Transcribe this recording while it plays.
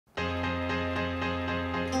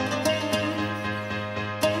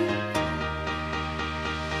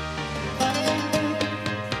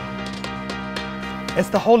It's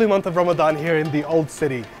the holy month of Ramadan here in the Old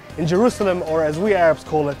City, in Jerusalem, or as we Arabs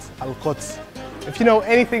call it, Al-Quds. If you know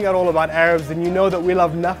anything at all about Arabs, then you know that we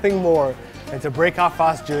love nothing more than to break our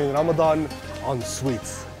fast during Ramadan on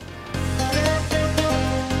sweets.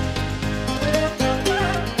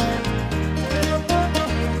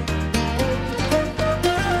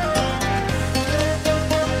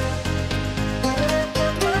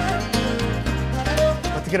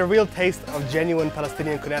 To get a real taste of genuine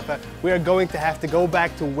Palestinian konafa, we are going to have to go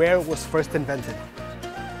back to where it was first invented,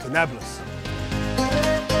 to Nablus.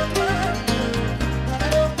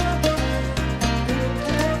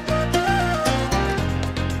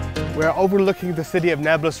 We're overlooking the city of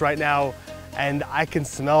Nablus right now, and I can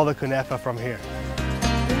smell the konafa from here.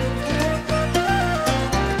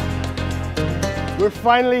 We're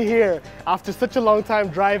finally here. After such a long time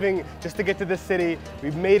driving just to get to this city,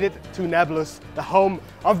 we've made it to Nablus, the home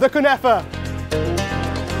of the konafa.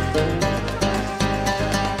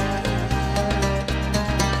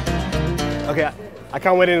 Okay, I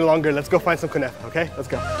can't wait any longer. Let's go find some konafa, okay? Let's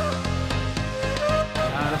go.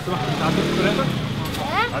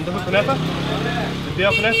 عندكم كنافة؟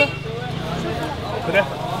 تديها كنافة؟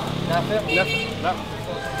 كنافة. كنافة. لا.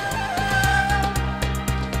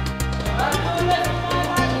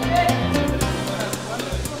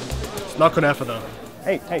 It's not kunafa though.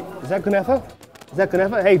 Hey, is that kunafa? Is that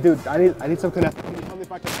kunafa? Hey dude, I need some kunafa. Can you tell me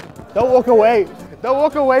if I can? Don't walk away. Don't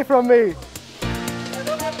walk away from me.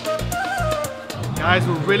 Guys,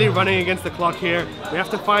 we're really running against the clock here. We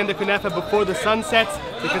have to find the kunafa before the sun sets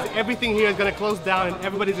because everything here is gonna close down and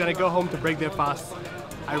everybody's gonna go home to break their fast.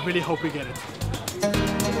 I really hope we get it.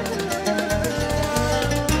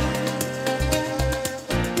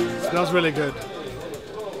 Smells really good.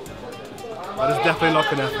 But it's definitely not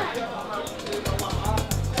kunafa.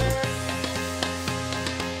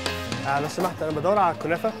 لو سمحت أنا بدور على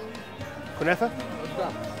كنافة. كنافة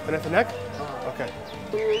هناك؟ أوكي.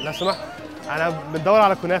 لو سمحت أنا بدور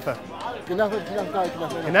على كنافة. كنافة هناك؟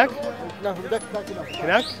 كنافة هناك؟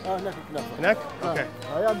 هناك كنافة. هناك؟ Okay.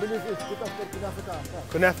 I believe it's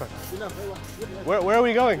Kunafa. Where are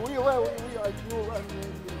we going?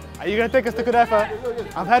 Are you gonna take us to kunafa?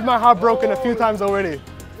 I've had my heart broken a few times already.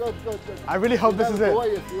 I really hope this is it.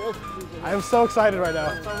 I am so excited right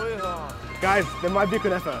now. Guys, there might be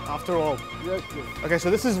kunafa after all. Okay, so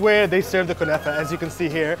this is where they serve the kunafa, as you can see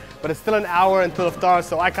here, but it's still an hour until iftar,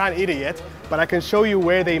 so I can't eat it yet, but I can show you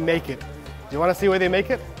where they make it. Do you want to see where they make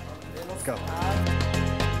it? Let's go.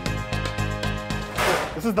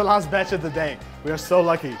 This is the last batch of the day. We are so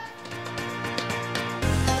lucky.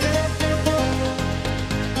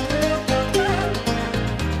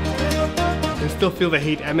 You can still feel the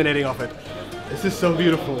heat emanating off it. This is so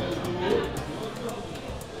beautiful.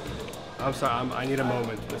 I'm sorry, I need a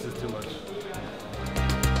moment. This is too much.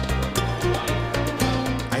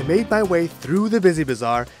 I made my way through the busy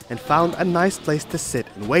bazaar and found a nice place to sit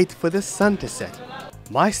and wait for the sun to set.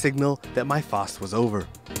 My signal that my fast was over.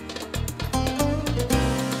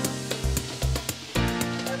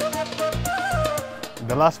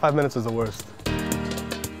 The last 5 minutes was the worst.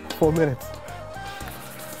 4 minutes.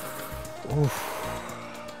 Oof.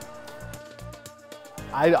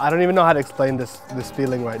 I don't even know how to explain this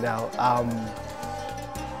feeling right now.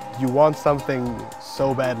 You want something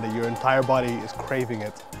so badly, your entire body is craving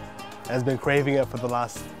it. It has been craving it for the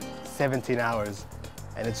last 17 hours,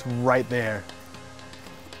 and it's right there,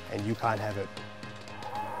 and you can't have it.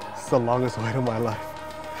 It's the longest wait of my life.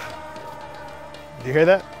 Do you hear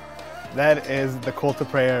that? That is the call to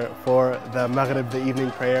prayer for the Maghrib, the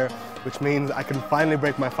evening prayer, which means I can finally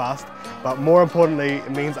break my fast, but more importantly,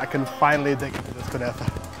 it means I can finally dig into this kunafa.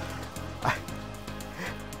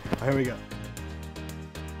 Here we go.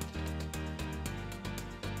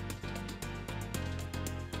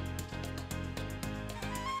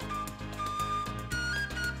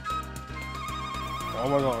 Oh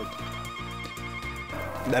my God.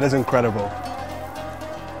 That is incredible.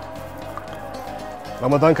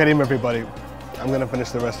 Ramadan Kareem, everybody. I'm gonna finish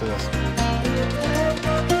the rest of this.